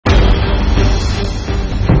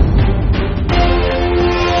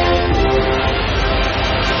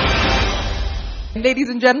Ladies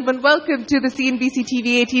and gentlemen, welcome to the Cnbc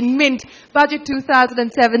TV-18 Mint Budget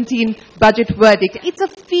 2017 Budget Verdict. It's a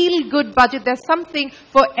feel-good budget. There's something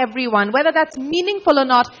for everyone. Whether that's meaningful or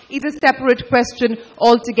not is a separate question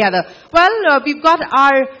altogether. Well, we've got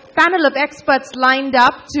our panel of experts lined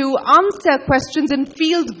up to answer questions in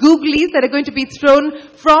field googlies that are going to be thrown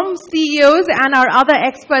from CEOs and our other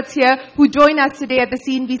experts here who join us today at the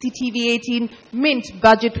CNBC TV-18 Mint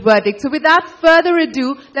Budget Verdict. So without further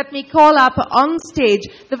ado, let me call up on stage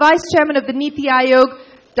the Vice Chairman of the Niti Aayog,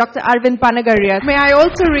 Dr. Arvind Panagaria. May I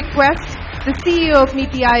also request the CEO of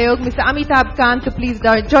Niti Aayog, Mr. Amitabh Kant, to please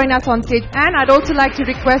join us on stage. And I'd also like to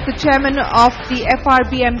request the Chairman of the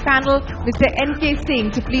FRBM panel, Mr. N.K.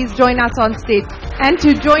 Singh, to please join us on stage. And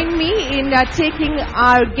to join me in taking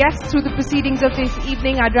our guests through the proceedings of this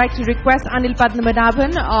evening, I'd like to request Anil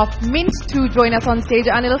Padmanabhan of Mint to join us on stage.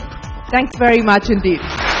 Anil, thanks very much indeed.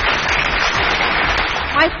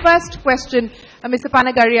 My first question, Mr.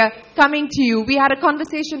 Panagaria, coming to you. We had a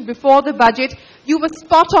conversation before the budget. You were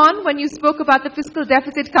spot on when you spoke about the fiscal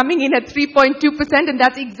deficit coming in at 3.2%, and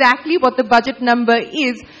that's exactly what the budget number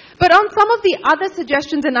is. But on some of the other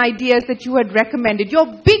suggestions and ideas that you had recommended, your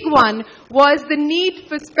big one was the need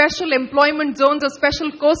for special employment zones or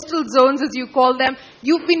special coastal zones, as you call them.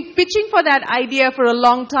 You've been pitching for that idea for a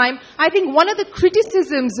long time. I think one of the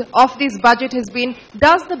criticisms of this budget has been,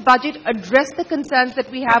 does the budget address the concerns that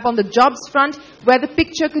we have on the jobs front, where the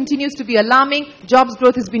picture continues to be alarming, jobs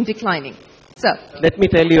growth has been declining? Sir. Let me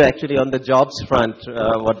tell you actually on the jobs front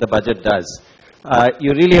what the budget does.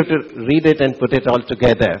 You really have to read it and put it all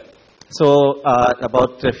together. So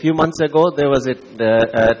about a few months ago, there was a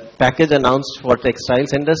package announced for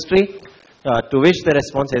textiles industry, to which the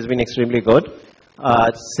response has been extremely good.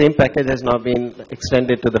 Same package has now been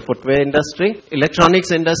extended to the footwear industry.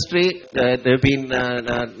 Electronics industry, there have been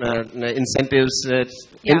incentives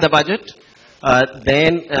in the budget.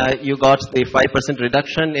 Then you got the 5%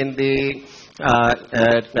 reduction in the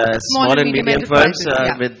small and medium firms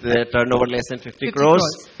with the turnover less than 50 crores.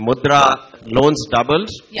 Mudra loans doubled.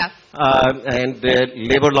 Yeah. And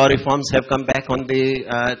labor law reforms have come back on the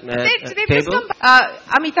table.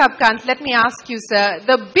 Amitabh Kant, let me ask you, sir,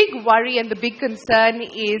 the big worry and the big concern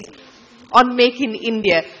is on Make in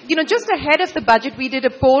India. You know, just ahead of the budget, we did a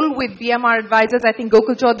poll with BMR advisors. I think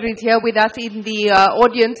Gokul Chaudhary is here with us in the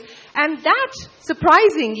audience. And that,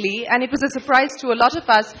 surprisingly, and it was a surprise to a lot of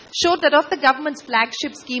us, showed that of the government's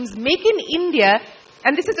flagship schemes, Make in India,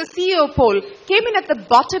 and this is a CEO poll, came in at the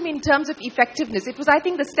bottom in terms of effectiveness. It was, I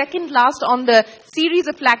think, the second last on the series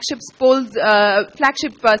of flagship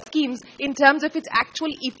schemes in terms of its actual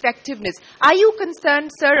effectiveness. Are you concerned,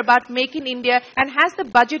 sir, about Make in India, and has the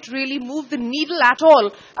budget really moved the needle at all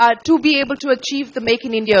to be able to achieve the Make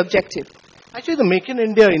in India objective? Actually, the Make in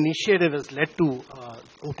India initiative has led to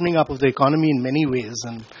opening up of the economy in many ways,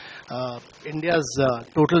 and India's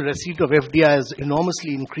total receipt of FDI has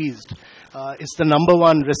enormously increased. It's the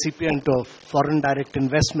 #1 recipient of foreign direct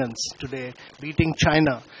investments today, beating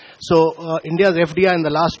China. So India's FDI in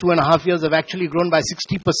the last 2.5 years have actually grown by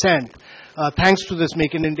 60%. Thanks to this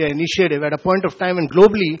Make in India initiative, at a point of time when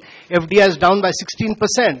globally FDI is down by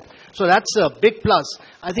 16%. So that's a big plus.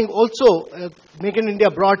 I think also Make in India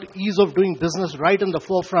brought ease of doing business right in the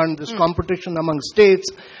forefront, this competition among states.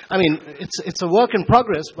 I mean, it's a work in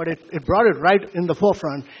progress, but it brought it right in the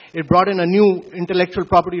forefront. It brought in a new intellectual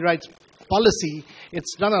property rights policy.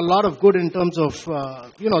 It's done a lot of good in terms of,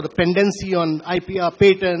 the pendency on IPR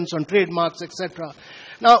patents, on trademarks, etc.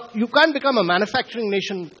 Now, you can't become a manufacturing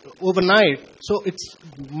nation overnight, so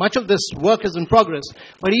much of this work is in progress.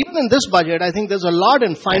 But even in this budget, I think there's a lot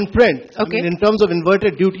in fine print, I mean, in terms of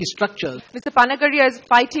inverted duty structures. Mr. Panagaria is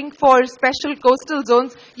fighting for special coastal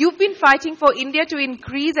zones. You've been fighting for India to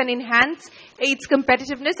increase and enhance its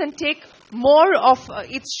competitiveness and take more of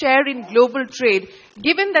its share in global trade.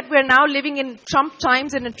 Given that we're now living in Trump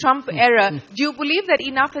times, in a Trump era, do you believe that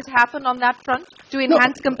enough has happened on that front to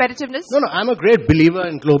enhance competitiveness? No, I'm a great believer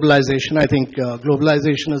in globalization. I think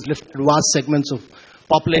globalization has lifted vast segments of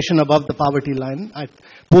population above the poverty line.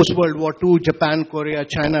 Post-World War II, Japan, Korea,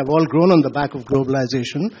 China have all grown on the back of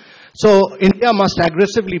globalization. So India must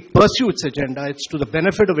aggressively pursue its agenda. It's to the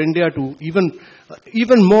benefit of India to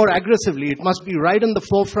even more aggressively. It must be right in the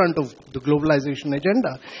forefront of the globalization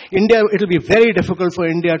agenda. It'll be very difficult for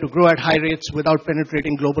India to grow at high rates without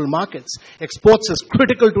penetrating global markets. Exports is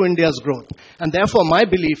critical to India's growth. And therefore, my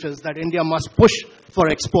belief is that India must push for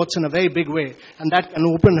exports in a very big way. And that can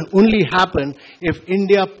only happen if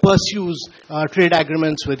India pursues trade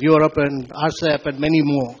agreements agreements with Europe and RCEP and many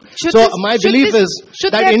more. My should belief is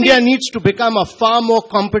that India be, needs to become a far more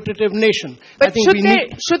competitive nation. But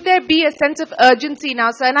should there be a sense of urgency now,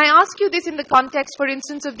 sir? And I ask you this in the context, for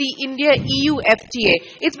instance, of the India-EU FTA.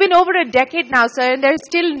 It's been over a decade now, sir, and there is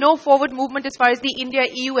still no forward movement as far as the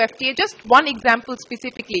India-EU FTA. Just one example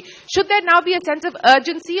specifically. Should there now be a sense of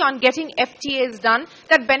urgency on getting FTAs done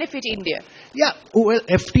that benefit India? Yeah, well,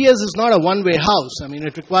 FTAs is not a one-way house. I mean,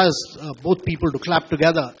 it requires both people to clap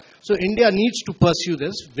together. So India needs to pursue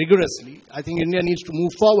this vigorously. I think India needs to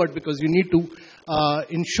move forward because you need to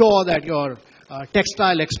ensure that your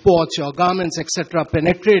textile exports, your garments, etc.,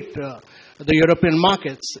 penetrate the European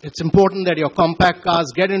markets. It's important that your compact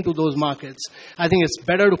cars get into those markets. I think it's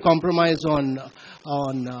better to compromise on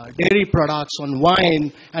dairy products, on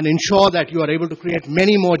wine, and ensure that you are able to create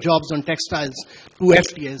many more jobs on textiles through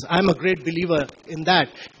FTAs. I'm a great believer in that.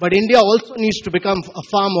 But India also needs to become a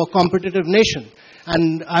far more competitive nation.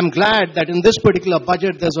 And I'm glad that in this particular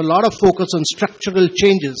budget, there's a lot of focus on structural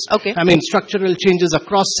changes. Okay. I mean, structural changes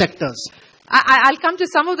across sectors. I'll come to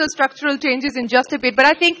some of those structural changes in just a bit, but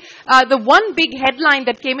I think the one big headline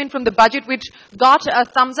that came in from the budget, which got a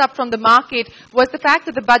thumbs up from the market, was the fact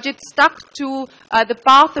that the budget stuck to the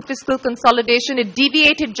path of fiscal consolidation. It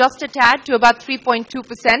deviated just a tad to about 3.2%.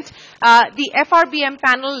 The FRBM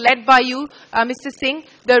panel, led by you, Mr. Singh,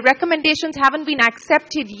 the recommendations haven't been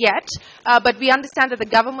accepted yet, but we understand that the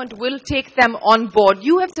government will take them on board.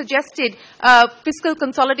 You have suggested a fiscal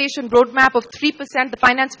consolidation roadmap of 3%. The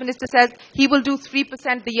finance minister says he will do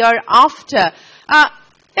 3% the year after.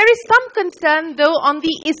 There is some concern, though, on the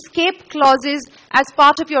escape clauses as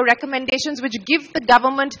part of your recommendations, which give the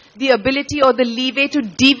government the ability or the leeway to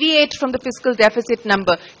deviate from the fiscal deficit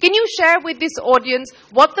number. Can you share with this audience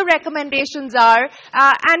what the recommendations are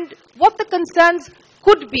and what the concerns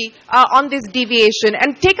could be on this deviation,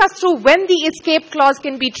 and take us through when the escape clause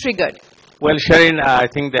can be triggered? Well, Sharin, I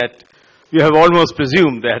think that you have almost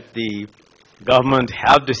presumed that the government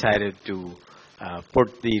have decided to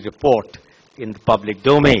put the report in the public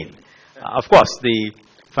domain. Of course, the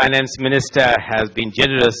finance minister has been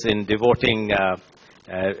generous in devoting a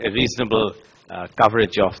reasonable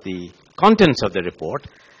coverage of the contents of the report.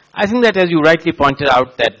 I think that, as you rightly pointed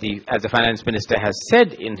out, that as the finance minister has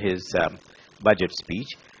said in his budget speech,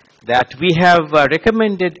 that we have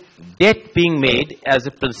recommended debt being made as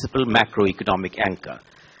a principal macroeconomic anchor.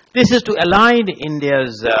 This is to align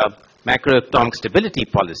India's macroeconomic stability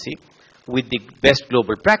policy with the best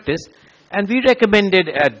global practice, and we recommended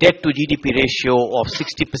a debt to GDP ratio of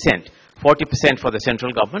 60%, 40% for the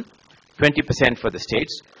central government, 20% for the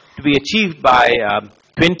states, to be achieved by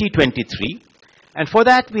 2023. And for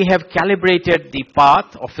that, we have calibrated the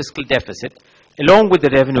path of fiscal deficit along with the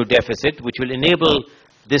revenue deficit, which will enable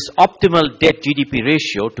this optimal debt-GDP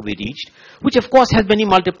ratio to be reached, which of course has many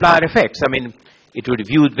multiplier effects. I mean, it would be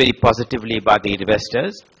viewed very positively by the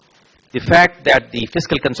investors. The fact that the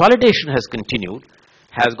fiscal consolidation has continued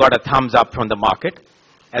has got a thumbs up from the market,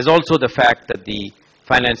 as also the fact that the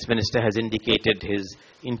finance minister has indicated his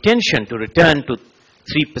intention to return to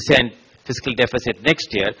 3% fiscal deficit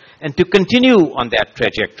next year and to continue on that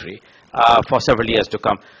trajectory for several years to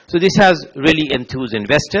come. So this has really enthused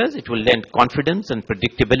investors. It will lend confidence and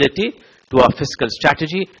predictability to our fiscal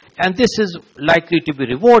strategy, and this is likely to be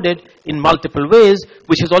rewarded in multiple ways,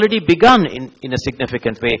 which has already begun in a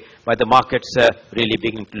significant way by the markets really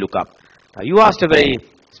beginning to look up. You asked a very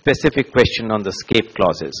specific question on the escape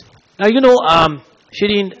clauses. Now, you know,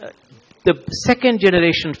 Shireen, the second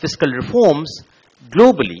generation fiscal reforms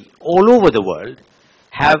globally, all over the world,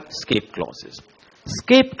 have escape clauses.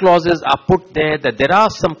 Escape clauses are put there that there are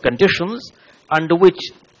some conditions under which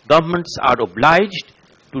governments are obliged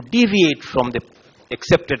to deviate from the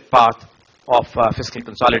accepted path of fiscal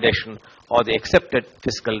consolidation or the accepted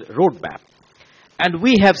fiscal roadmap. And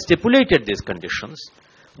we have stipulated these conditions.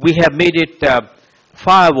 We have made it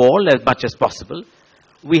firewall as much as possible.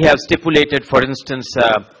 We have stipulated, for instance,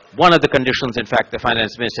 one of the conditions, in fact, the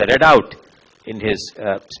finance minister read out in his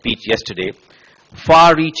speech yesterday,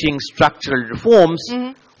 far-reaching structural reforms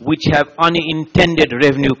which have unintended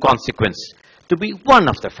revenue consequence to be one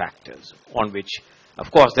of the factors on which, of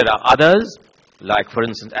course, there are others, like, for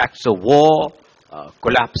instance, acts of war,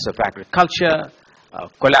 collapse of agriculture,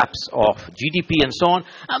 collapse of GDP and so on.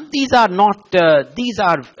 These are not, these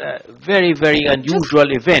are very, very unusual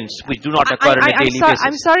events which do not occur on a daily basis.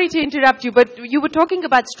 I'm sorry to interrupt you, but you were talking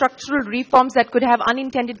about structural reforms that could have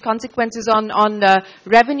unintended consequences on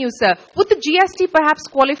revenue, sir. Would the GST perhaps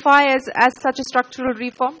qualify as such a structural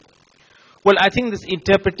reform? Well, I think this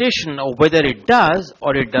interpretation of whether it does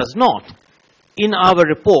or it does not in our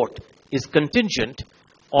report is contingent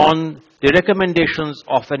on the recommendations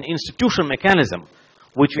of an institutional mechanism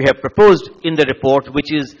which we have proposed in the report,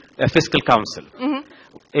 which is a fiscal council.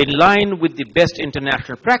 In line with the best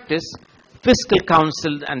international practice, fiscal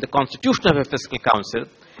council and the constitution of a fiscal council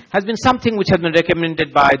has been something which has been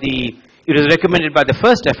recommended by it was recommended by the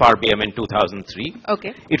first FRBM in 2003.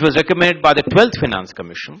 Okay. It was recommended by the 12th Finance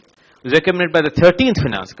Commission. It was recommended by the 13th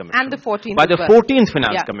Finance Commission. And the 14th. By the as well. 14th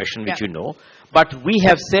Finance Commission, which you know. But we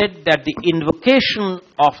have said that the invocation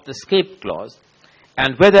of the escape clause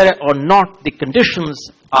and whether or not the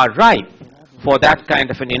conditions are ripe for that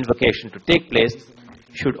kind of an invocation to take place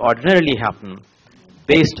should ordinarily happen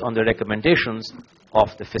based on the recommendations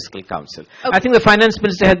of the Fiscal Council. Okay. I think the Finance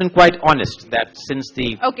Minister has been quite honest that since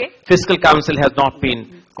the Fiscal Council has not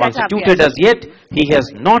been constituted as yet, he has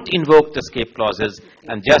not invoked escape clauses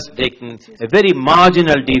and just taken a very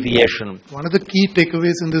marginal deviation. One of the key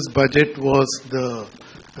takeaways in this budget was the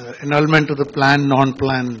annulment of the plan,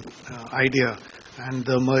 non-plan idea and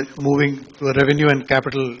the moving to a revenue and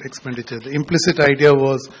capital expenditure. The implicit idea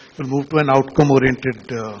was we'll move to an outcome-oriented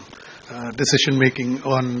decision-making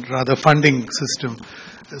on rather funding system.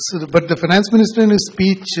 But the Finance Minister in his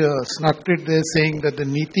speech snuck it there saying that the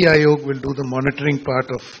Niti Aayog will do the monitoring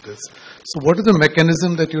part of this. So what is the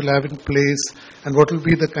mechanism that you'll have in place and what will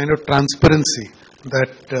be the kind of transparency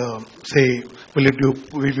that, say, will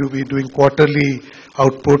you be doing quarterly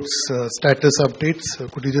outputs, status updates?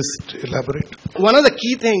 Could you just elaborate? One of the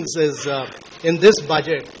key things is in this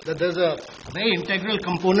budget that there's a very integral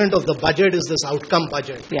component of the budget is this outcome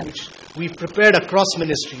budget, which we've prepared across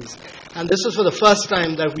ministries. And this is for the first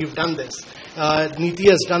time that we've done this.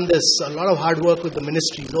 Niti has done this, a lot of hard work with the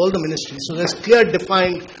ministries, all the ministries. So there's clear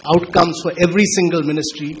defined outcomes for every single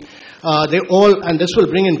ministry. And this will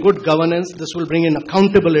bring in good governance, this will bring in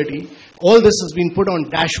accountability. All this has been put on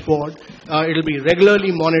dashboard. It'll be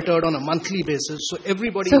regularly monitored on a monthly basis. So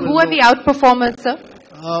everybody So who are the outperformers, sir?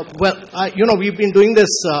 We've been doing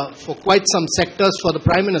this for quite some sectors for the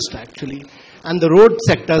Prime Minister, actually. And the road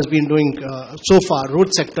sector has been doing, so far,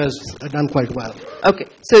 road sector has done quite well. Okay.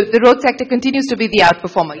 So the road sector continues to be the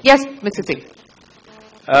outperformer. Yes, Mr. Singh.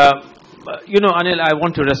 Anil, I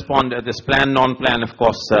want to respond. This plan, non-plan, of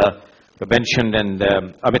course, mentioned, and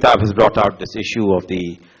Amitabh has brought out this issue of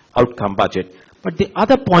the outcome budget. But the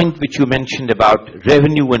other point which you mentioned about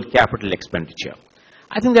revenue and capital expenditure,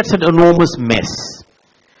 I think that's an enormous mess.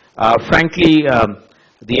 Frankly,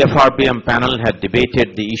 the FRBM panel had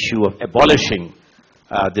debated the issue of abolishing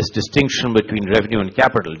this distinction between revenue and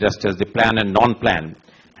capital, just as the plan and non-plan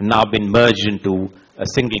have now been merged into a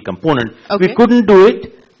single component. Okay. We couldn't do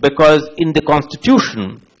it because in the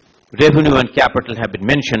Constitution, revenue and capital have been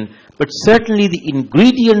mentioned, but certainly the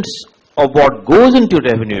ingredients of what goes into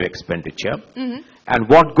revenue expenditure and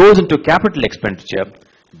what goes into capital expenditure,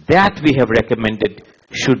 that we have recommended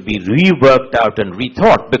should be reworked out and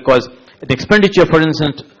rethought, because the expenditure, for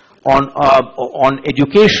instance, on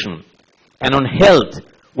education and on health,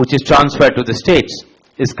 which is transferred to the states,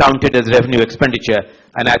 is counted as revenue expenditure,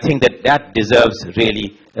 and I think that deserves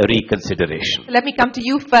really a reconsideration. Let me come to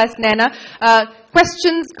you first, Naina.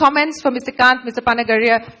 Questions, comments for Mr. Kant, Mr.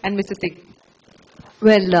 Panagaria, and Mr. Singh?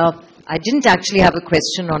 Well, I didn't actually have a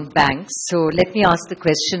question on banks, so let me ask the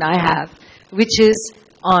question I have, which is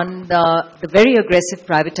on the very aggressive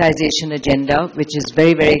privatization agenda, which is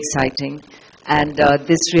very, very exciting. And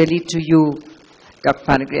this really to you, Dr.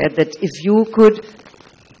 Panagaria, that if you could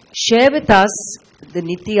share with us the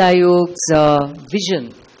Niti Aayog's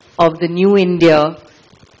vision of the new India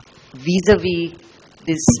vis-a-vis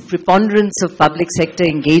this preponderance of public sector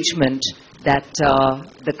engagement that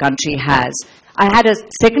the country has. I had a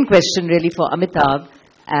second question really for Amitabh,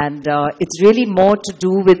 and it's really more to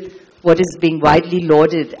do with what is being widely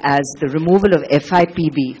lauded as the removal of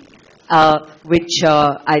FIPB, which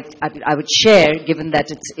I would share, given that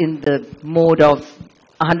it's in the mode of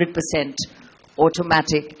 100%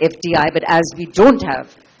 automatic FDI. But as we don't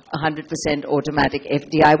have 100% automatic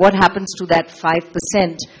FDI, what happens to that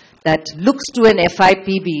 5% that looks to an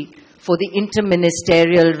FIPB for the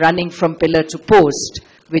interministerial running from pillar to post,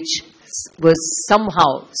 which was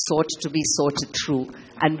somehow sought to be sorted through,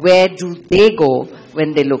 and where do they go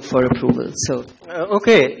when they look for approval? So,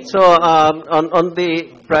 okay. So on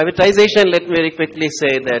the privatization, let me very quickly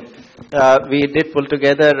say that we did pull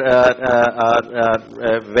together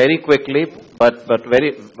very quickly, but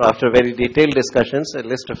after very detailed discussions, a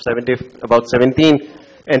list of about 17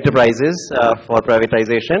 enterprises for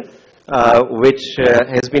privatization, which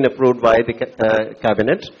has been approved by the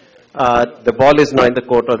cabinet. The ball is now in the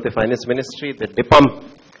court of the Finance Ministry, the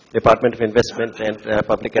DIPAM, Department of Investment and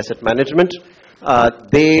Public Asset Management.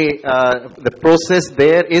 the process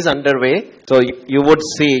there is underway. So you would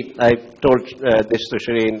see, I told this to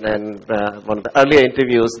Shireen and one of the earlier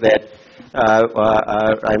interviews that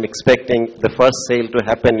I'm expecting the first sale to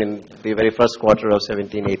happen in the very first quarter of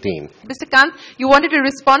 17-18. Mr. Kant, you wanted to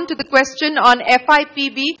respond to the question on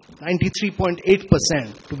FIPB.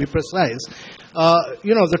 93.8% to be precise.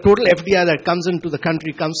 The total FDI that comes into the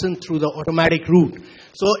country comes in through the automatic route.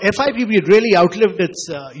 So FIPB really outlived its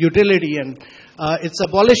utility, and its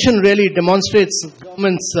abolition really demonstrates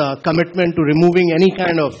government's commitment to removing any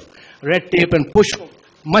kind of red tape and push for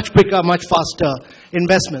much quicker, much faster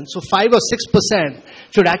investment. So 5 or 6%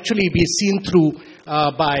 should actually be seen through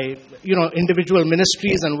by individual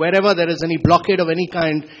ministries, and wherever there is any blockade of any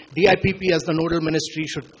kind, DIPP as the nodal ministry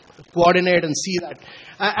should coordinate and see that.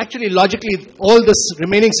 Actually, logically, all this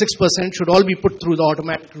remaining 6% should all be put through the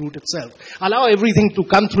automatic route itself. Allow everything to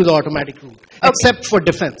come through the automatic route, except for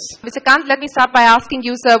defense. Mr. Kant, let me start by asking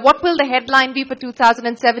you, sir, what will the headline be for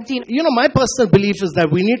 2017? My personal belief is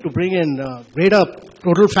that we need to bring in greater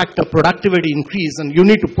total factor productivity increase, and you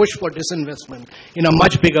need to push for disinvestment in a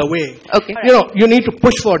much bigger way. Okay. You need to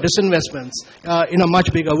push for disinvestments in a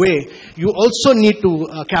much bigger way. You also need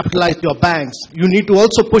to capitalize your banks. You need to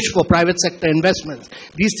also push for private sector investments.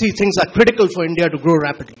 These three things are critical for India to grow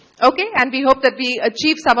rapidly. Okay, and we hope that we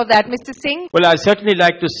achieve some of that. Mr. Singh? Well, I'd certainly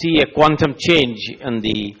like to see a quantum change in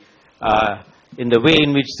the way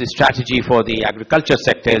in which the strategy for the agriculture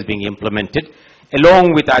sector is being implemented.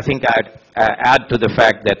 Along with, I think I'd add to the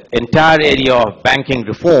fact that entire area of banking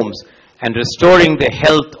reforms and restoring the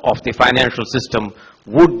health of the financial system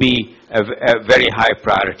would be a very high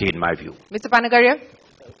priority in my view. Mr. Panagaria?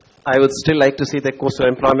 I would still like to see the coastal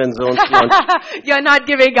employment zones launched. You're not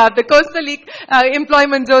giving up. The coastal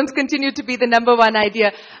employment zones continue to be the number one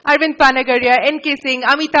idea. Arvind Panagaria, N.K. Singh,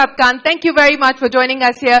 Amitabh Kant, thank you very much for joining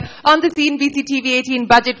us here on the Cnbc TV-18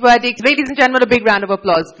 Budget Verdict. Ladies and gentlemen, a big round of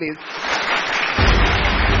applause, please.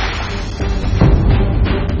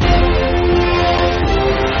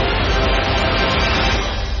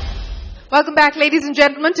 Welcome back, ladies and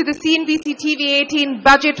gentlemen, to the CNBC TV-18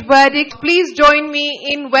 Budget Verdict. Please join me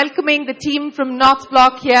in welcoming the team from North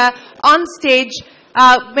Block here on stage.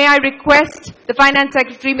 May I request the Finance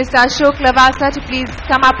Secretary, Mr. Ashok Lavasa, to please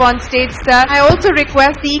come up on stage, sir. I also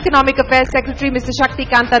request the Economic Affairs Secretary, Mr. Shakti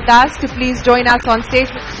Kanta Das, to please join us on stage.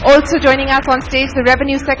 Also joining us on stage, the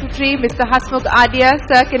Revenue Secretary, Mr. Hasmukh Adia.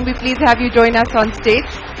 Sir, can we please have you join us on stage?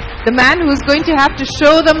 The man who's going to have to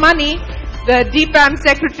show the money, the DPAM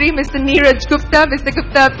Secretary, Mr. Neeraj Gupta. Mr.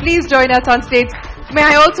 Gupta, please join us on stage. May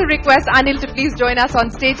I also request Anil to please join us on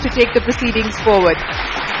stage to take the proceedings forward.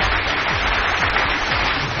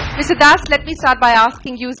 Mr. Das, let me start by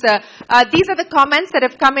asking you, sir. These are the comments that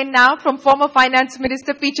have come in now from former Finance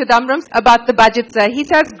Minister P. Chidambaram about the budget, sir. He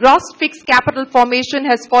says gross fixed capital formation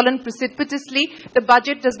has fallen precipitously. The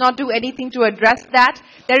budget does not do anything to address that.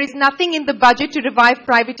 There is nothing in the budget to revive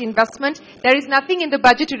private investment. There is nothing in the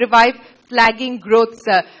budget to revive flagging growth,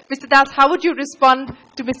 sir. Mr. Das, how would you respond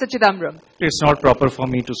to Mr. Chidambaram? It's not proper for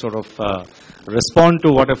me to sort of respond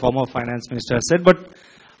to what a former finance minister has said, but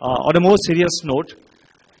on a more serious note,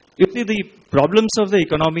 the problems of the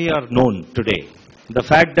economy are known today. The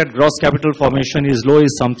fact that gross capital formation is low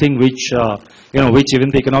is something which, which even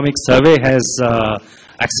the economic survey has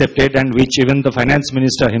accepted, and which even the finance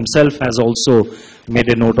minister himself has also made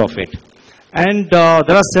a note of it. And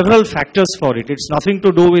there are several factors for it. It's nothing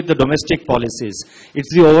to do with the domestic policies.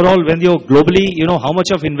 It's the overall, when you're globally, how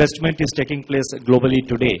much of investment is taking place globally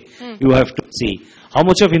today. You have to see how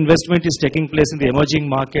much of investment is taking place in the emerging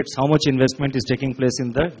markets, how much investment is taking place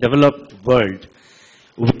in the developed world.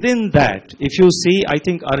 Within that, if you see, I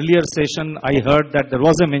think earlier session, I heard that there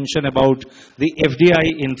was a mention about the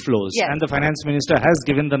FDI inflows. Yes. And the finance minister has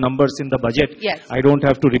given the numbers in the budget. Yes. I don't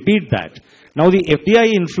have to repeat that. Now, the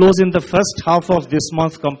FDI inflows in the first half of this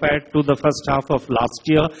month compared to the first half of last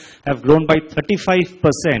year have grown by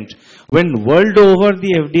 35%, when world over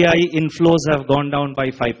the FDI inflows have gone down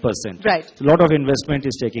by 5%. Right. So a lot of investment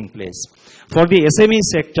is taking place. For the SME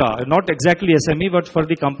sector, not exactly SME, but for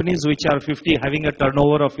the companies which are having a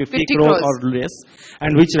turnover of 50 crores or less,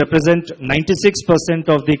 and which represent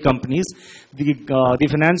 96% of the companies, the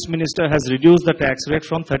finance minister has reduced the tax rate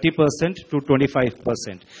from 30% to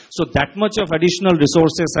 25%. So that much of additional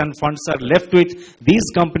resources and funds are left with these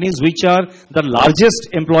companies, which are the largest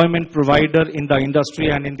employment provider in the industry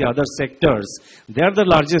and in the other sectors. They are the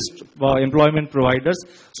largest employment providers.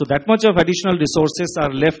 So that much of additional resources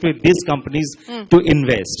are left with these companies to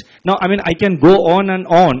invest. Now, I mean, I can go on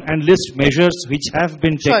and list measures which have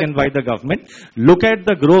been taken by the government. Look at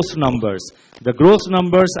the growth numbers. The growth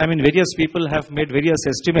numbers, I mean, various people have made various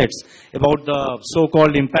estimates about the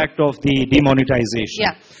so-called impact of the demonetization.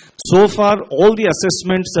 Yeah. So far, all the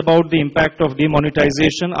assessments about the impact of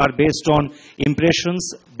demonetization are based on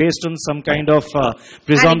impressions, based on some kind of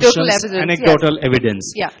presumptions, anecdotal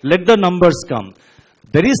evidence. Yeah. Let the numbers come.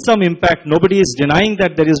 There is some impact. Nobody is denying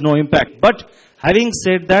that there is no impact. But having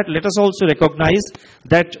said that, let us also recognize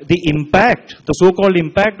that the impact, the so-called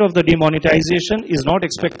impact of the demonetization is not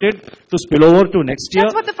expected to spill over to next year.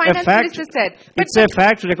 That's what the finance minister said. But it's a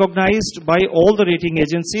fact recognized by all the rating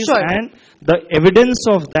agencies, Sure. and the evidence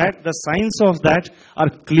of that, the signs of that are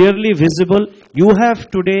clearly visible. You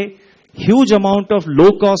have today huge amount of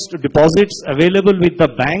low-cost deposits available with the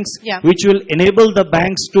banks, which will enable the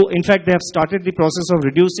banks to, in fact, they have started the process of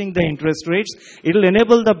reducing the interest rates. It will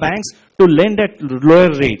enable the banks to lend at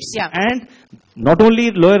lower rates. And not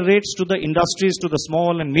only lower rates to the industries, to the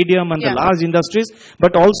small and medium and the large industries,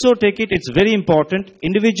 but also take it, it's very important,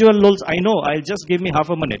 individual loans. I know, I'll just give me half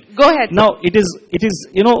a minute. Go ahead. Now, it is,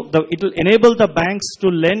 you know, it will enable the banks to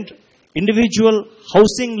lend individual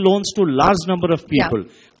housing loans to large number of people.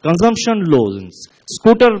 Consumption loans,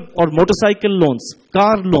 scooter or motorcycle loans,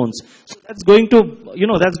 car loans. So that's going to, you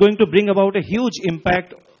know, that's going to bring about a huge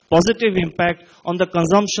impact, positive impact on the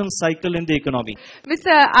consumption cycle in the economy. Mr.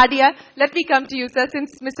 Adia, let me come to you, sir.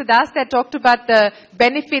 Since Mr. Das had talked about the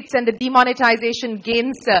benefits and the demonetization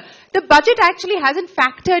gains, the budget actually hasn't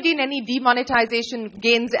factored in any demonetization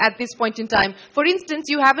gains at this point in time. For instance,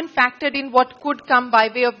 you haven't factored in what could come by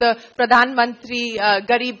way of the Pradhan Mantri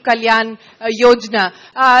Garib Kalyan Yojana.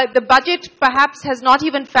 The budget perhaps has not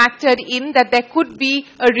even factored in that there could be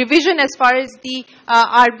a revision as far as the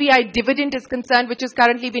RBI dividend is concerned, which is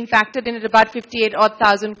currently been factored in at about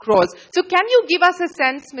 58,000 crores. So can you give us a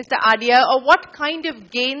sense, Mr. Adia, of what kind of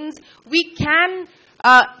gains we can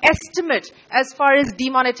estimate as far as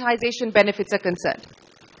demonetization benefits are concerned?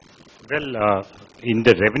 Well, in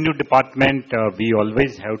the revenue department, we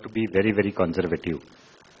always have to be very, very conservative.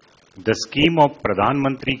 The scheme of Pradhan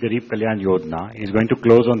Mantri Garib Kalyan Yojana is going to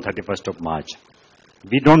close on 31st of March.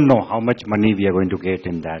 We don't know how much money we are going to get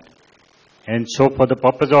in that. And so for the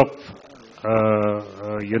purpose of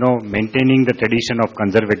maintaining the tradition of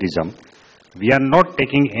conservatism, we are not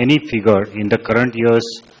taking any figure in the current year's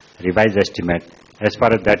revised estimate as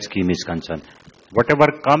far as that scheme is concerned. Whatever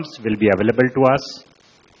comes will be available to us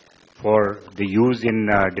for the use in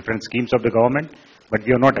different schemes of the government, but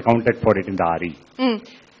we have not accounted for it in the RE.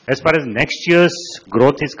 As far as next year's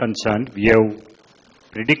growth is concerned, we have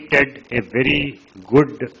predicted a very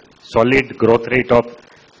good, solid growth rate of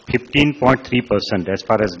 15.3% as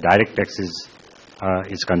far as direct taxes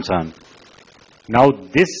is concerned. Now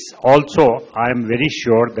this also, I am very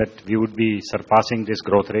sure that we would be surpassing this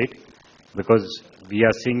growth rate because we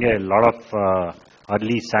are seeing a lot of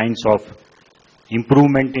early signs of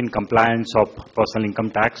improvement in compliance of personal income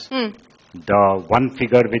tax. The one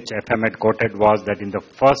figure which FM had quoted was that in the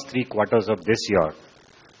first 3 quarters of this year,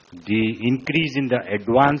 the increase in the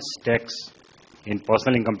advance tax in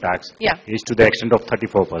personal income tax is to the extent of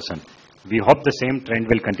 34%. We hope the same trend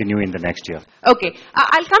will continue in the next year. Okay.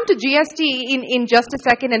 I'll come to GST in just a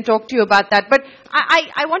second and talk to you about that. But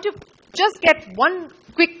I want to just get one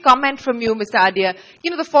quick comment from you, Mr. Adia.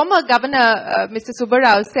 You know, the former governor, Mr.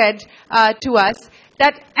 Subbarao, said to us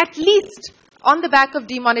that at least on the back of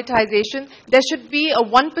demonetization, there should be a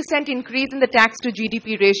 1% increase in the tax to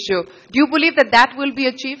GDP ratio. Do you believe that that will be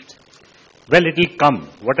achieved? Well, it will come.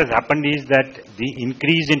 What has happened is that the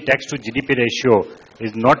increase in tax to GDP ratio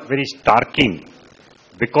is not very starking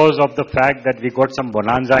because of the fact that we got some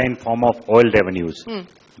bonanza in form of oil revenues.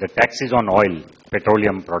 The taxes on oil,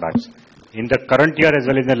 petroleum products, in the current year as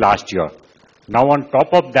well as in the last year. Now on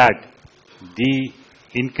top of that, the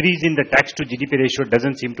increase in the tax to GDP ratio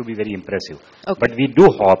doesn't seem to be very impressive. But we do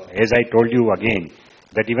hope, as I told you again,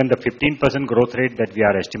 that even the 15% growth rate that we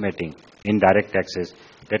are estimating in direct taxes,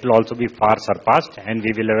 that will also be far surpassed and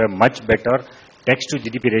we will have a much better tax to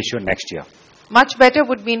GDP ratio next year. Much better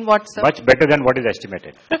would mean what, sir? Much better than what is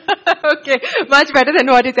estimated. Okay, much better than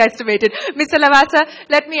what is estimated. Mr. Lavasa,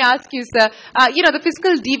 let me ask you, sir, the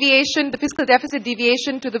fiscal deviation, the fiscal deficit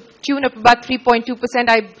deviation to the tune of about 3.2%,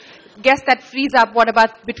 guess that frees up, what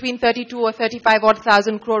about between 32 or 35 odd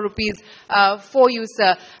thousand crore rupees for you,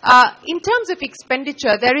 sir. In terms of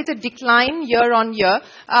expenditure, there is a decline year on year.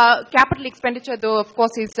 Capital expenditure, though, of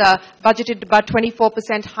course, is budgeted about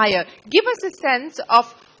 24% higher. Give us a sense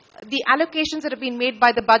of the allocations that have been made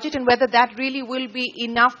by the budget and whether that really will be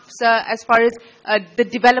enough, sir, as far as the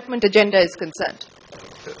development agenda is concerned.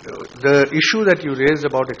 The issue that you raised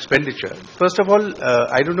about expenditure, first of all,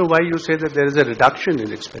 I don't know why you say that there is a reduction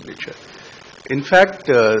in expenditure. In fact,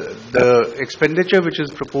 the expenditure which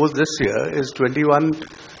is proposed this year is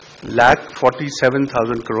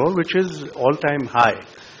 21,47,000 crore, which is all-time high.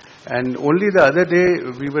 And only the other day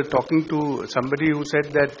we were talking to somebody who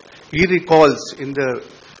said that he recalls in the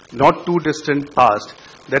not too distant past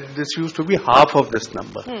that this used to be half of this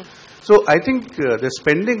number. So I think the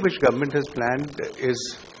spending which government has planned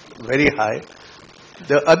is very high.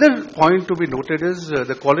 The other point to be noted is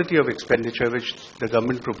the quality of expenditure which the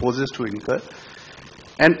government proposes to incur.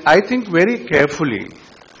 And I think very carefully,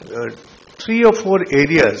 3 or 4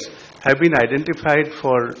 areas have been identified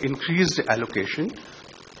for increased allocation.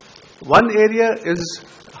 One area is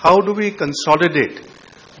how do we consolidate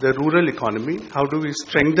the rural economy? How do we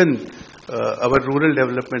strengthen our rural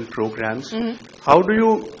development programs? How do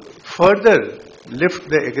you further lift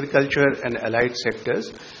the agriculture and allied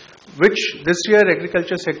sectors, which this year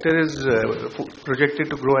agriculture sector is projected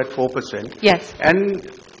to grow at 4%. Yes. And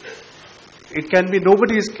it can be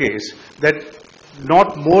nobody's case that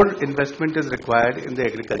not more investment is required in the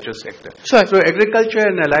agriculture sector. Sure. So agriculture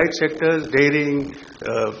and allied sectors, dairying,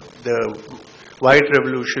 the white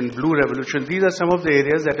revolution, blue revolution, these are some of the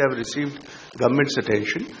areas that have received government's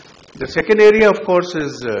attention. The second area, of course,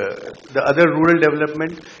 is the other rural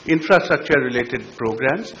development, infrastructure-related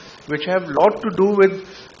programs, which have a lot to do with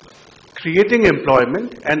creating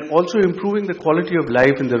employment and also improving the quality of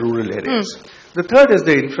life in the rural areas. The third is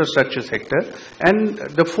the infrastructure sector. And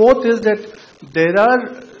the fourth is that there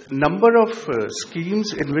are number of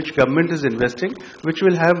schemes in which government is investing, which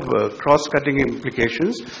will have cross-cutting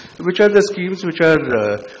implications, which are the schemes which are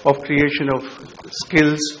of creation of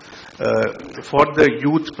skills for the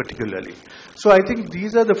youth particularly. So I think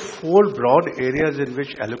these are the 4 broad areas in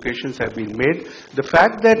which allocations have been made. The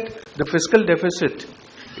fact that the fiscal deficit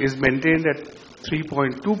is maintained at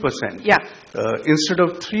 3.2% instead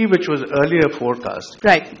of 3, which was earlier forecast,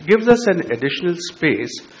 gives us an additional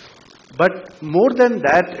space. But more than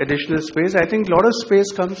that additional space, I think a lot of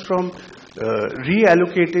space comes from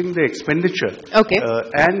reallocating the expenditure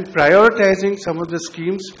and prioritizing some of the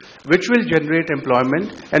schemes which will generate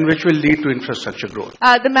employment and which will lead to infrastructure growth.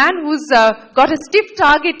 The man who's got a stiff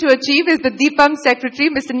target to achieve is the DIPAM secretary,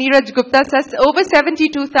 Mr. Neeraj Gupta. Says over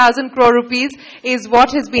 72,000 crore rupees is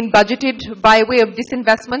what has been budgeted by way of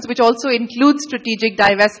disinvestments, which also includes strategic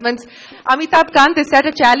divestments. Amitabh Kant has set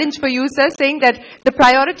a challenge for you, sir, saying that the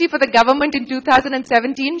priority for the government in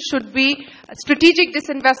 2017 should be strategic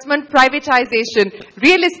disinvestment, privatization.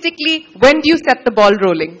 Realistically, when do you set the ball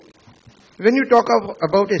rolling? When you talk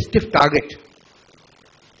about a stiff target,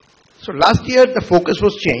 so last year the focus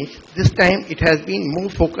was changed. This time it has been more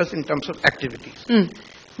focused in terms of activities.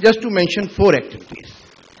 Just to mention 4 activities.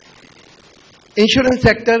 Insurance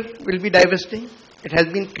sector will be divesting. It has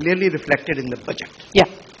been clearly reflected in the budget.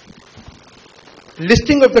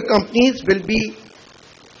 Listing of the companies will be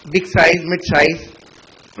big size, mid size,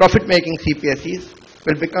 profit-making CPSEs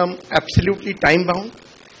will become absolutely time-bound.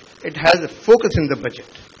 It has a focus in the budget.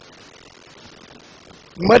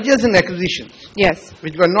 Mergers and acquisitions,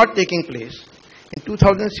 which were not taking place. In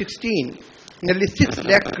 2016, nearly 6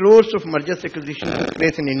 lakh crores of mergers and acquisitions took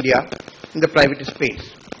place in India in the private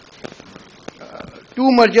space.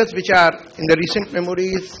 2 mergers which are in the recent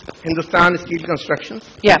memories, Hindustan Steel Constructions,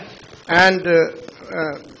 and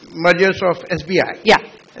mergers of SBI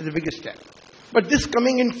as the biggest step. But this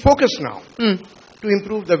coming in focus now to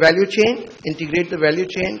improve the value chain, integrate the value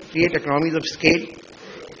chain, create economies of scale,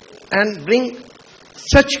 and bring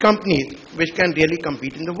such companies which can really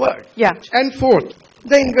compete in the world. And fourth,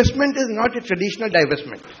 the investment is not a traditional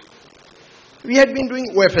divestment. We had been doing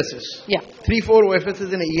OFSs, 3-4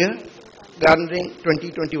 OFSs in a year, garnering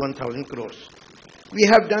 21,000 crores. We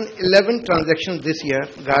have done 11 transactions this year,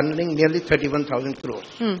 garnering nearly 31,000 crores.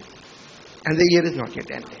 And the year is not yet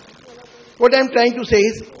ended. What I am trying to say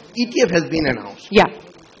is, ETF has been announced.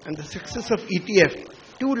 And the success of ETF,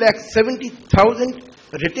 270,000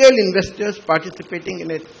 retail investors participating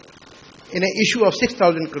in an issue of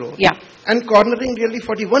 6,000 crores and cornering nearly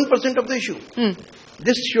 41% of the issue.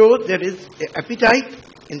 This shows there is an appetite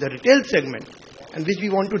in the retail segment and which we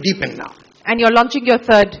want to deepen now. And you're launching your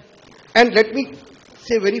 3rd. And let me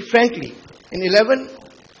say very frankly, in 11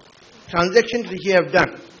 transactions which we have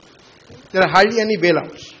done, there are hardly any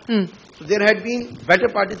bailouts. So there had been better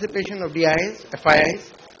participation of DIs,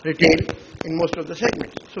 FIIs, retail in most of the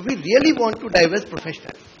segments. So we really want to divest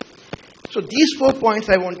professionally. So these 4 points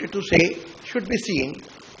I wanted to say should be seen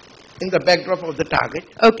in the backdrop of the target.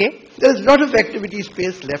 Okay. There is a lot of activity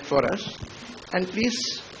space left for us, and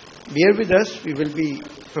please bear with us, we will be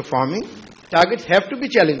performing. Targets have to be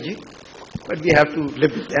challenging, but we have to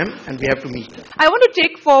live with them and we have to meet them. I want to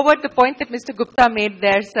take forward the point that Mr. Gupta made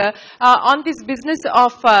there, sir, on this business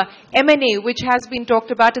of M&A, which has been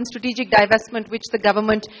talked about, and strategic divestment, which the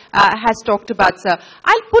government has talked about, sir.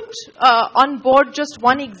 I'll put on board just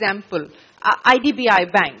one example,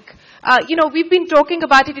 IDBI Bank. We've been talking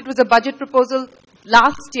about it. It was a budget proposal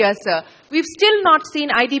last year, sir. We've still not seen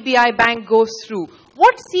IDBI Bank go through.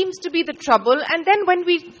 What seems to be the trouble? And then when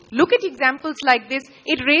we look at examples like this,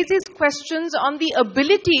 it raises questions on the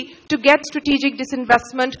ability to get strategic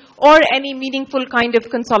disinvestment or any meaningful kind of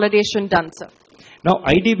consolidation done, sir. Now,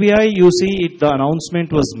 IDBI, you see, the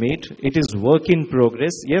announcement was made. It is work in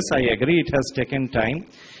progress. Yes, I agree, it has taken time.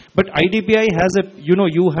 But IDBI has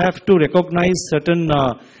you have to recognize certain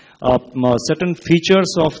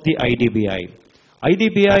features of the IDBI.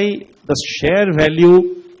 IDBI, the share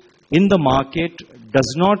value in the market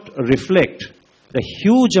does not reflect the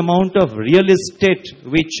huge amount of real estate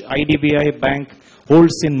which IDBI Bank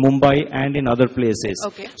holds in Mumbai and in other places.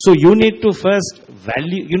 Okay. So you need to first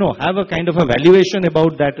have a kind of a valuation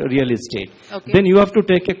about that real estate. Okay. Then you have to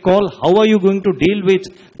take a call. How are you going to deal with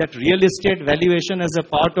that real estate valuation as a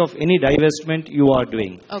part of any divestment you are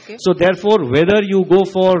doing? Okay. So therefore, whether you go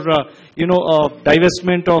for a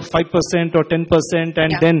divestment of 5% or 10%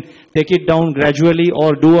 and then take it down gradually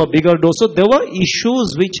or do a bigger dose. So there were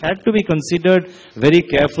issues which had to be considered very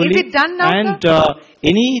carefully. Is it done now, and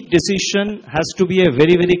any decision has to be a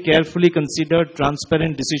very, very carefully considered,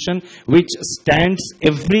 transparent decision which stands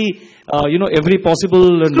every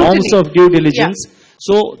possible norms of due diligence. Yeah.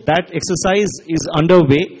 So that exercise is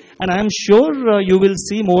underway, and I am sure you will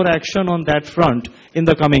see more action on that front in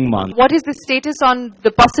the coming month. What is the status on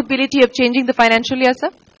the possibility of changing the financial year, sir?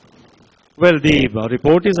 Well, the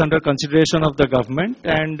report is under consideration of the government,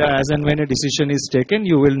 and as and when a decision is taken,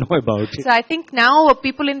 you will know about it. So I think now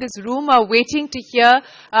people in this room are waiting to hear.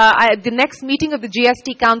 The next meeting of the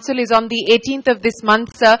GST Council is on the 18th of this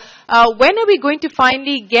month, sir. When are we going to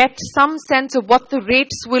finally get some sense of what the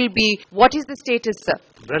rates will be? What is the status, sir?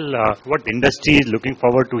 Well, what industry is looking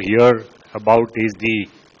forward to hear about is the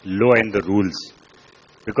law and the rules.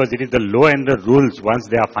 Because it is the law and the rules, once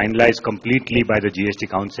they are finalized completely by the GST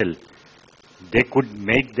Council, they could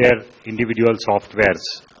make their individual softwares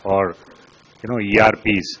or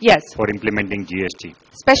ERPs for implementing GST.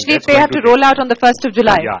 Especially if they have to roll out on the 1st of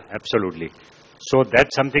July. Yeah, absolutely. So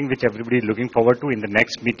that's something which everybody is looking forward to. In the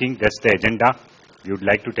next meeting, that's the agenda. We would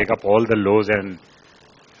like to take up all the laws and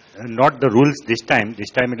not the rules this time.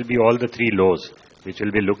 This time it will be all the 3 laws which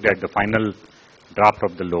will be looked at, the final draft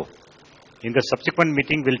of the law. In the subsequent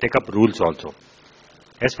meeting, we'll take up rules also.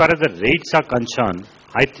 As far as the rates are concerned,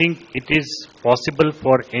 I think it is possible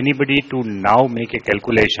for anybody to now make a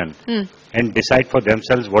calculation and decide for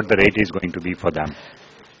themselves what the rate is going to be for them.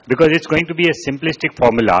 Because it's going to be a simplistic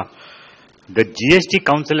formula. The GST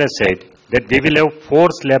Council has said that we will have 4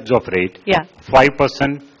 slabs of rate,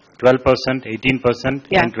 5%, 12%, 18%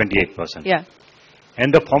 and 28%.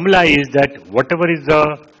 And the formula is that whatever is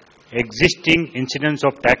the existing incidence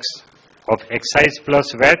of tax of excise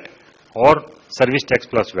plus VAT or service tax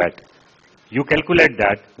plus VAT, you calculate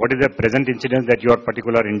that, what is the present incidence that your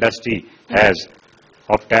particular industry has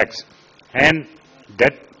of tax, and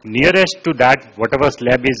that nearest to that, whatever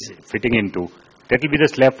slab is fitting into, that will be the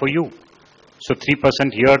slab for you. So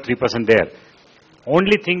 3% here, 3% there.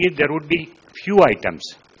 Only thing is there would be few items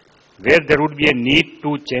where there would be a need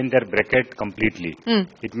to change their bracket completely.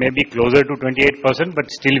 It may be closer to 28%,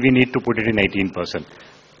 but still we need to put it in 18%.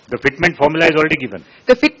 The fitment formula is already given.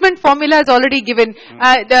 The fitment formula is already given.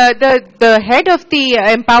 The head of the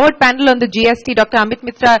empowered panel on the GST, Dr. Amit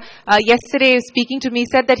Mitra, yesterday speaking to me,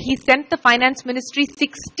 said that he sent the finance ministry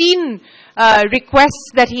 16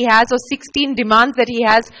 requests that he has, or 16 demands that he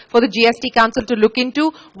has for the GST Council to look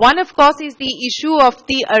into. One, of course, is the issue of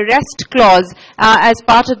the arrest clause as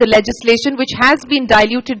part of the legislation, which has been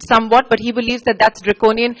diluted somewhat, but he believes that that's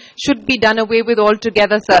draconian, should be done away with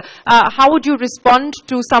altogether, sir. How would you respond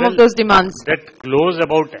to some of those demands? That clause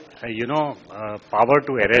about, power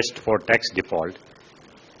to arrest for tax default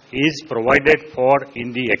is provided for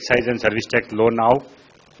in the excise and service tax law now.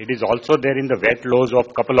 It is also there in the VAT laws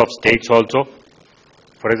of couple of states also.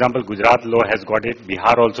 For example, Gujarat law has got it.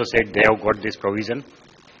 Bihar also said they have got this provision.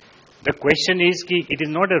 The question is, it is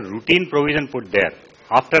not a routine provision put there.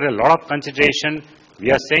 after a lot of consideration,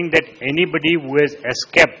 we are saying that anybody who has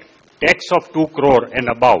escaped tax of 2 crore and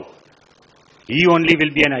above, he only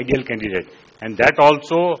will be an ideal candidate. And that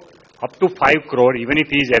also up to 5 crore, even if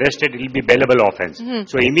he is arrested, it will be bailable offence.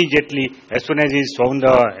 So immediately, as soon as he is shown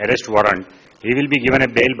the arrest warrant, he will be given a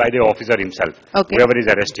bail by the officer himself, whoever is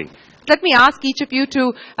arresting. Let me ask each of you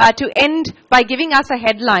to end by giving us a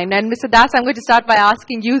headline. And Mr. Das, I'm going to start by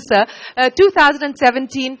asking you, sir.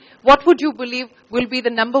 2017, what would you believe will be the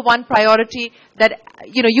number one priority that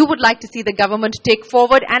you would like to see the government take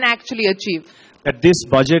forward and actually achieve? That this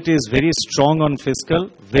budget is very strong on fiscal,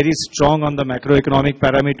 very strong on the macroeconomic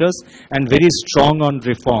parameters, and very strong on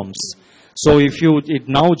reforms. So it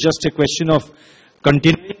now just a question of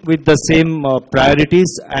continuing with the same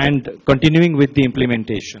priorities and continuing with the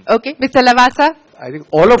implementation. Okay, Mr. Lavasa? I think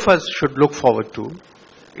all of us should look forward to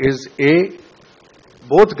is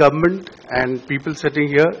both government and people sitting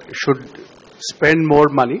here should spend more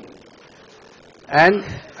money, and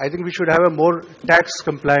I think we should have a more tax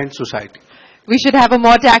compliant society. We should have a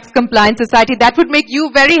more tax-compliant society. That would make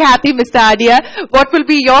you very happy, Mr. Adia. What will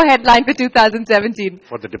be your headline for 2017?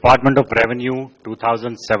 For the Department of Revenue,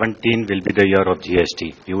 2017 will be the year of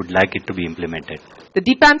GST. We would like it to be implemented. The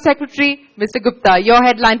DPAM Secretary, Mr. Gupta, your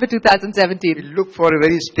headline for 2017. We look for a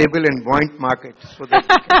very stable and buoyant market so that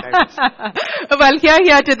we can Well,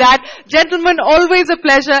 here to that. Gentlemen, always a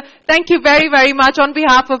pleasure. Thank you very, very much on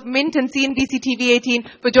behalf of Mint and CNBC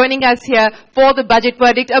TV-18 for joining us here for the budget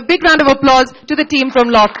verdict. A big round of applause to the team from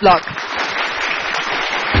Loft Block.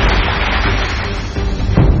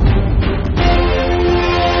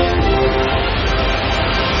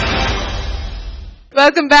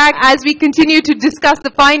 Welcome back as we continue to discuss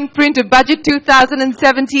the fine print of Budget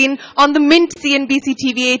 2017 on the Mint CNBC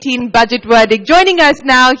TV-18 budget verdict. Joining us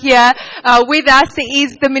now here with us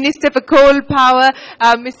is the Minister for Coal Power,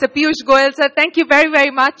 Mr. Piyush Goyal. Sir, thank you very, very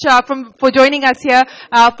much for joining us here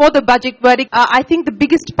for the budget verdict. I think the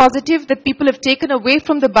biggest positive that people have taken away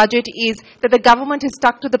from the budget is that the government has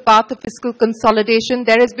stuck to the path of fiscal consolidation.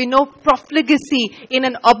 There has been no profligacy in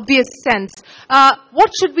an obvious sense. What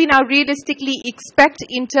should we now realistically expect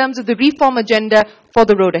in terms of the reform agenda for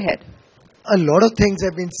the road ahead? A lot of things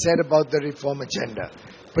have been said about the reform agenda,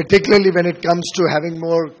 particularly when it comes to having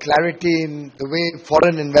more clarity in the way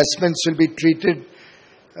foreign investments will be treated,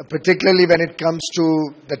 particularly when it comes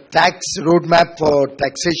to the tax roadmap for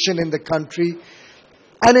taxation in the country,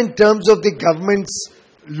 and in terms of the government's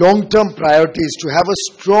long-term priorities to have a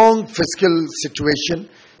strong fiscal situation,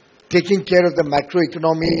 taking care of the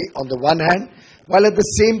macroeconomy on the one hand, while at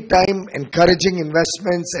the same time encouraging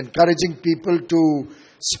investments, encouraging people to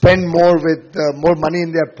spend more with more money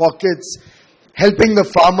in their pockets, helping the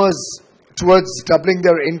farmers towards doubling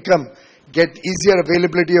their income, get easier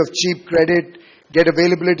availability of cheap credit, get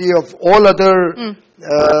availability of all other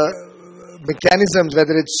mechanisms,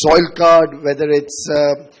 whether it's soil card, whether it's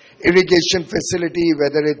irrigation facility,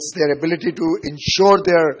 whether it's their ability to ensure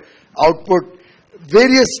their output,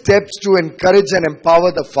 various steps to encourage and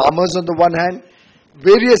empower the farmers on the one hand,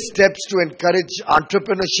 various steps to encourage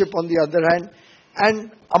entrepreneurship on the other hand, and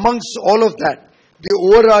amongst all of that, the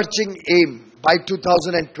overarching aim by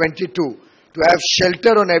 2022 to have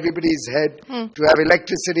shelter on everybody's head, to have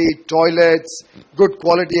electricity, toilets, good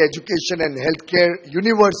quality education and healthcare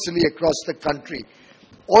universally across the country.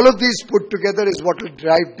 All of these put together is what will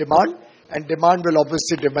drive demand, and demand will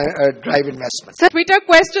obviously drive investment. So Twitter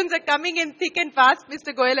questions are coming in thick and fast,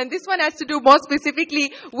 Mr. Goyal, and this one has to do more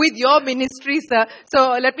specifically with your ministry, sir.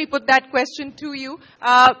 So let me put that question to you.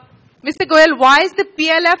 Mr. Goyal, why is the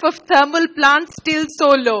PLF of thermal plants still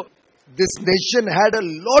so low? This nation had a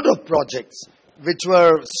lot of projects which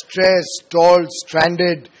were stressed, stalled,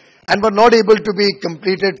 stranded, and were not able to be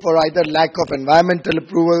completed for either lack of environmental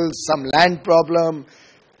approvals, some land problem,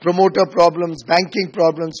 promoter problems, banking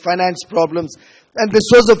problems, finance problems, and this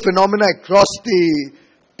was a phenomena across the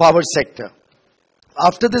power sector.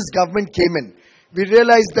 After this government came in, we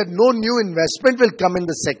realized that no new investment will come in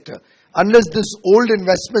the sector unless these old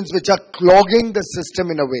investments which are clogging the system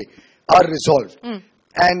in a way are resolved.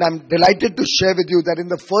 And I'm delighted to share with you that in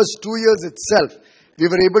the first 2 years itself, we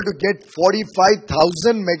were able to get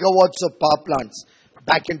 45,000 megawatts of power plants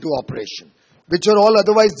back into operation, which were all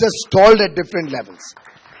otherwise just stalled at different levels.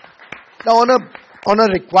 Now, on a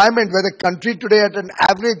requirement where the country today at an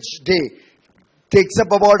average day takes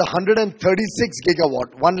up about 136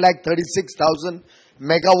 gigawatt, 136,000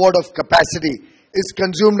 megawatt of capacity is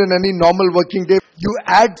consumed in any normal working day. You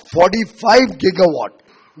add 45 gigawatt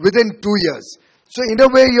within 2 years. So in a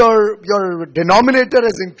way, your denominator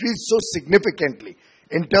has increased so significantly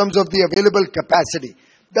in terms of the available capacity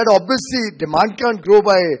that obviously demand can't grow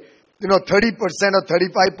by 30% or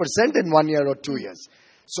 35% in 1 year or 2 years.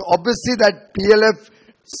 So obviously that PLF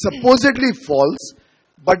supposedly falls,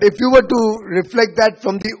 but if you were to reflect that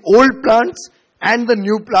from the old plants and the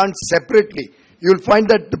new plants separately, you'll find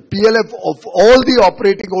that the PLF of all the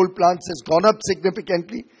operating old plants has gone up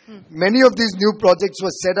significantly. Many of these new projects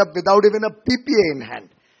were set up without even a PPA in hand,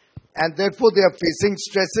 and therefore they are facing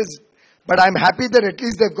stresses. But I'm happy that at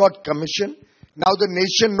least they've got commission. Now the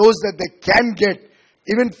nation knows that they can get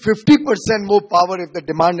even 50% more power if the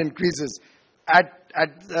demand increases at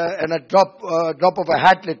a drop of a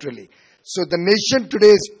hat, literally. So the nation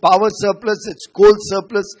today is power surplus, it's coal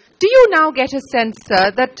surplus. Do you now get a sense,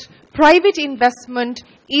 sir, that private investment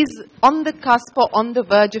is on the cusp or on the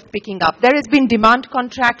verge of picking up? There has been demand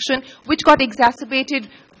contraction, which got exacerbated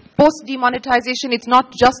post-demonetization. It's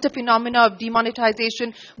not just a phenomena of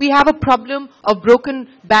demonetization. We have a problem of broken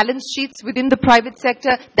balance sheets within the private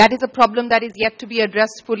sector. That is a problem that is yet to be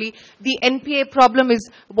addressed fully. The NPA problem is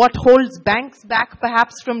what holds banks back,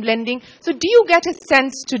 perhaps, from lending. So do you get a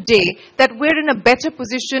sense today that we're in a better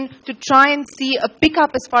position to try and see a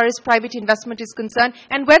pickup as far as private investment is concerned,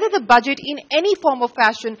 and whether the budget in any form or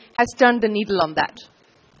fashion has turned the needle on that?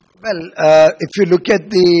 Well, if you look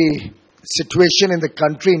at the situation in the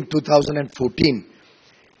country in 2014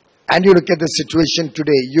 and you look at the situation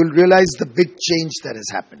today, you'll realize the big change that has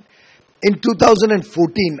happened. In 2014,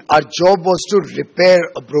 our job was to repair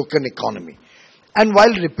a broken economy. And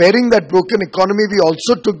while repairing that broken economy, we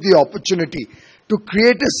also took the opportunity to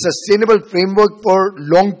create a sustainable framework for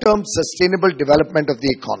long-term sustainable development of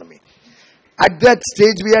the economy. At that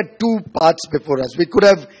stage, we had two paths before us. We could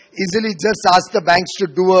have easily just asked the banks to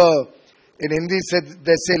do in Hindi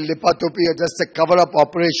they say lipatopi, or just a cover-up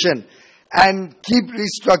operation, and keep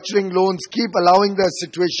restructuring loans, keep allowing the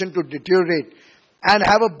situation to deteriorate, and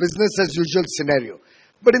have a business as usual scenario.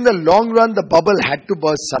 But in the long run, the bubble had to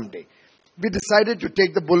burst someday. We decided to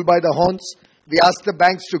take the bull by the horns. We asked the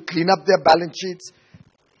banks to clean up their balance sheets,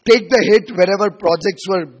 take the hit wherever projects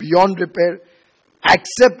were beyond repair,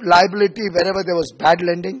 accept liability wherever there was bad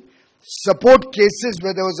lending, support cases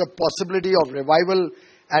where there was a possibility of revival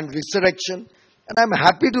and resurrection. And I'm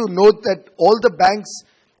happy to note that all the banks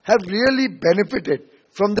have really benefited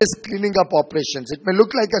from this cleaning up operations. It may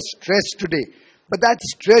look like a stress today, but that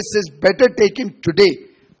stress is better taken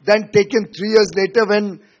today than taken 3 years later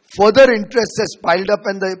when further interest has piled up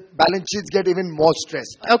and the balance sheets get even more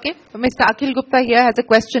stressed. Okay. Mr. Akhil Gupta here has a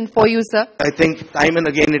question for you, sir. I think time and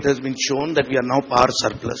again it has been shown that we are now power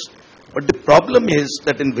surplus. But the problem is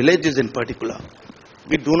that in villages in particular,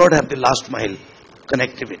 we do not have the last mile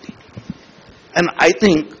connectivity. And I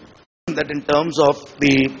think that in terms of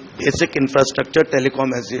the basic infrastructure,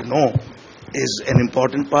 telecom, as you know, is an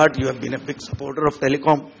important part. You have been a big supporter of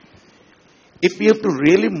telecom. If we have to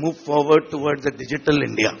really move forward towards a digital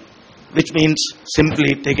India, which means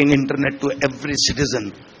simply taking internet to every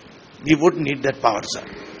citizen, we would need that power, sir.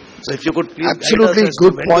 So if you could please absolutely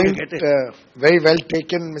good point, very well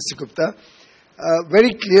taken, Mr. Gupta.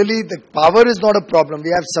 Very clearly, the power is not a problem. We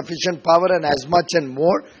have sufficient power and as much and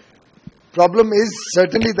more. Problem is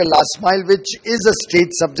certainly the last mile, which is a state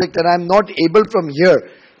subject, and I'm not able from here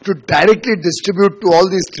to directly distribute to all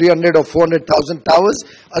these 300 or 400,000 towers.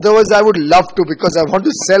 Otherwise, I would love to, because I want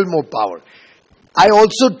to sell more power. I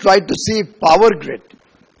also tried to see if Power Grid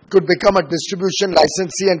could become a distribution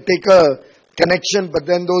licensee and take a connection, but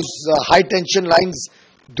then those high tension lines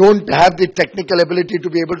don't have the technical ability to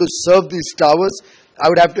be able to serve these towers. I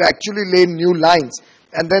would have to actually lay new lines,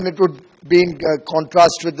 and then it would be in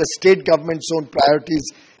contrast with the state government's own priorities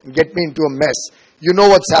and get me into a mess. You know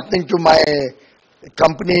what's happening to my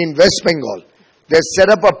company in West Bengal. They've set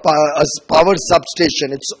up a power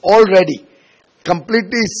substation. It's already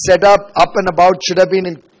completely set up and about, should have been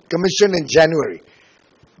in commission in January.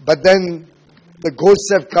 But then the ghosts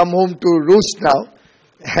have come home to roost now,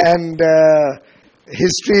 and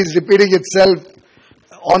history is repeating itself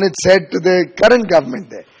on its head to the current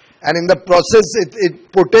government there. And in the process,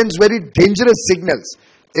 it portends very dangerous signals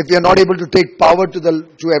if you're not able to take power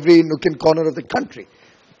to every nook and corner of the country.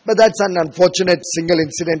 But that's an unfortunate single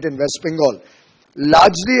incident in West Bengal.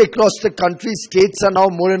 Largely across the country, states are now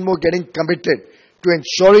more and more getting committed to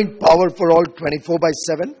ensuring power for all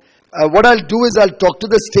 24/7. What I'll do is I'll talk to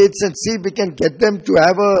the states and see if we can get them to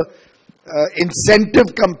have a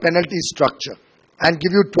incentive cum penalty structure and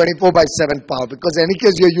give you 24/7 power, because in any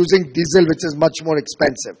case you're using diesel, which is much more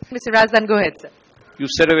expensive. Mr. Razdan, go ahead, sir. You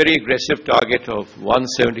set a very aggressive target of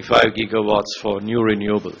 175 gigawatts for new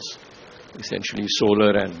renewables, essentially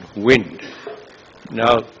solar and wind.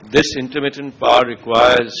 Now, this intermittent power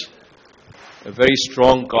requires a very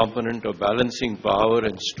strong component of balancing power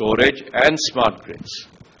and storage and smart grids.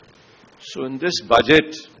 So in this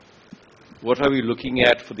budget, what are we looking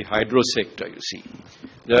at for the hydro sector, you see?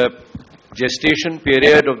 The gestation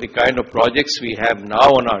period of the kind of projects we have now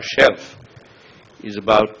on our shelf is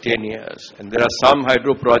about 10 years. And there are some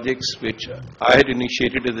hydro projects which I had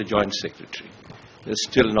initiated as a joint secretary. They're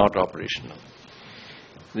still not operational.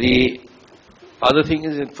 The other thing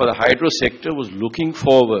is that for the hydro sector was looking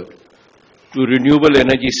forward to renewable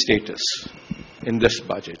energy status in this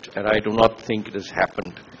budget, and I do not think it has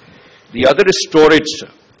happened. The other is storage, sir.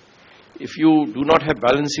 If you do not have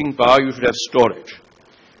balancing power, you should have storage.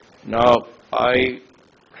 Now, I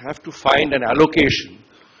have to find an allocation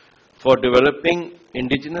for developing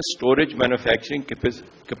indigenous storage manufacturing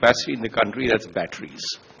capacity in the country, that's batteries.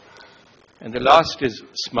 And the last is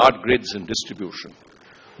smart grids and distribution.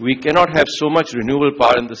 We cannot have so much renewable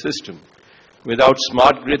power in the system without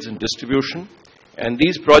smart grids and distribution, and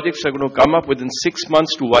these projects are going to come up within 6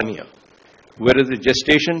 months to 1 year, whereas the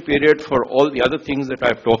gestation period for all the other things that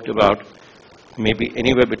I've talked about may be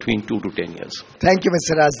anywhere between 2 to 10 years. Thank you,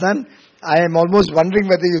 Mr. Razdan. I am almost wondering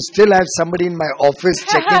whether you still have somebody in my office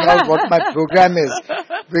checking out what my program is,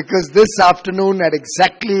 because this afternoon at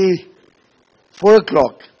exactly 4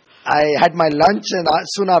 o'clock, I had my lunch, and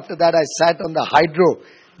soon after that I sat on the hydro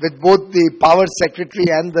with both the power secretary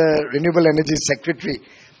and the renewable energy secretary,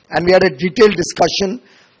 and we had a detailed discussion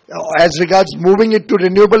as regards moving it to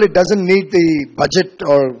renewable. It doesn't need the budget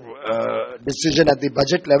or decision at the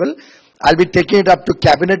budget level. I'll be taking it up to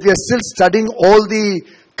cabinet. We are still studying all the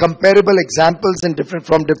comparable examples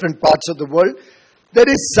from different parts of the world. There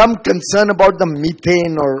is some concern about the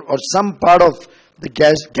methane or some part of the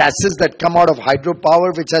gases that come out of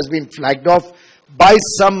hydropower, which has been flagged off by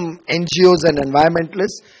some NGOs and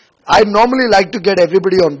environmentalists. I normally like to get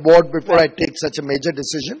everybody on board before I take such a major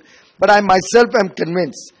decision, but I myself am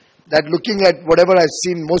convinced that looking at whatever I've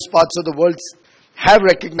seen, most parts of the world have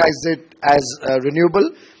recognized it as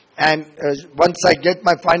renewable, and once I get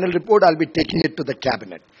my final report, I'll be taking it to the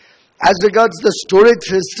cabinet. As regards the storage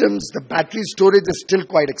systems, the battery storage is still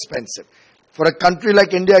quite expensive. For a country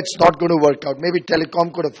like India, it's not going to work out. Maybe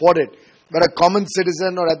telecom could afford it, but a common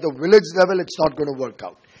citizen or at the village level, it's not going to work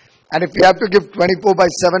out. And if we have to give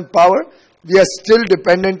 24/7 power, we are still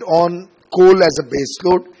dependent on coal as a base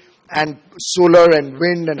load, and solar and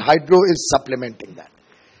wind and hydro is supplementing that.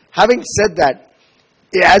 Having said that,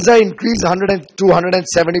 as I increase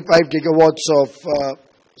 275 gigawatts of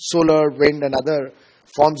solar, wind and other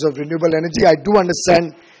forms of renewable energy, I do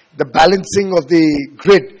understand the balancing of the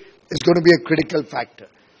grid is going to be a critical factor.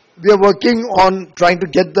 We are working on trying to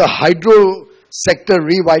get the hydro sector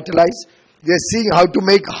revitalized. We are seeing how to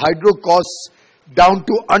make hydro costs down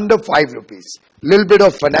to under 5 rupees. A little bit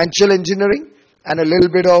of financial engineering and a little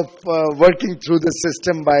bit of working through the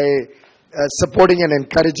system by supporting and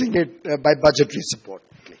encouraging it by budgetary support.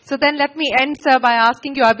 So then let me end, sir, by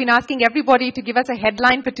asking you, I've been asking everybody to give us a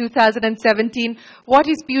headline for 2017. What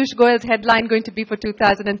is Piyush Goyal's headline going to be for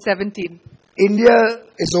 2017? India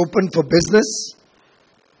is open for business.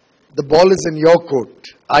 The ball is in your court.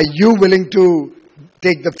 Are you willing to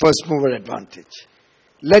take the first mover advantage?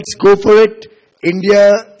 Let's go for it.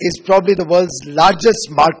 India is probably the world's largest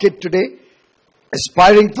market today,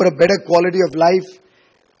 aspiring for a better quality of life.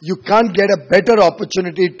 You can't get a better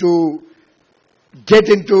opportunity to get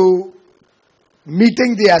into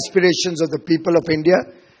meeting the aspirations of the people of India.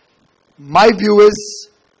 My view is,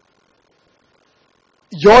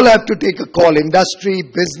 you all have to take a call. Industry,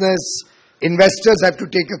 business, investors have to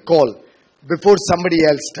take a call before somebody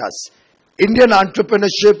else does. Indian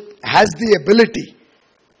entrepreneurship has the ability,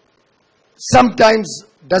 sometimes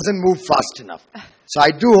doesn't move fast enough. So I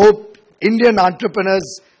do hope Indian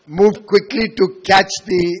entrepreneurs move quickly to catch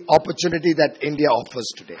the opportunity that India offers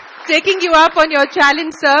today. Taking you up on your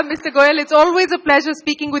challenge, sir, Mr. Goyal, it's always a pleasure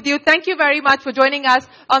speaking with you. Thank you very much for joining us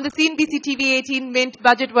on the Cnbc TV-18 Mint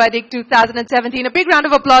Budget Verdict 2017. A big round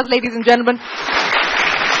of applause, ladies and gentlemen.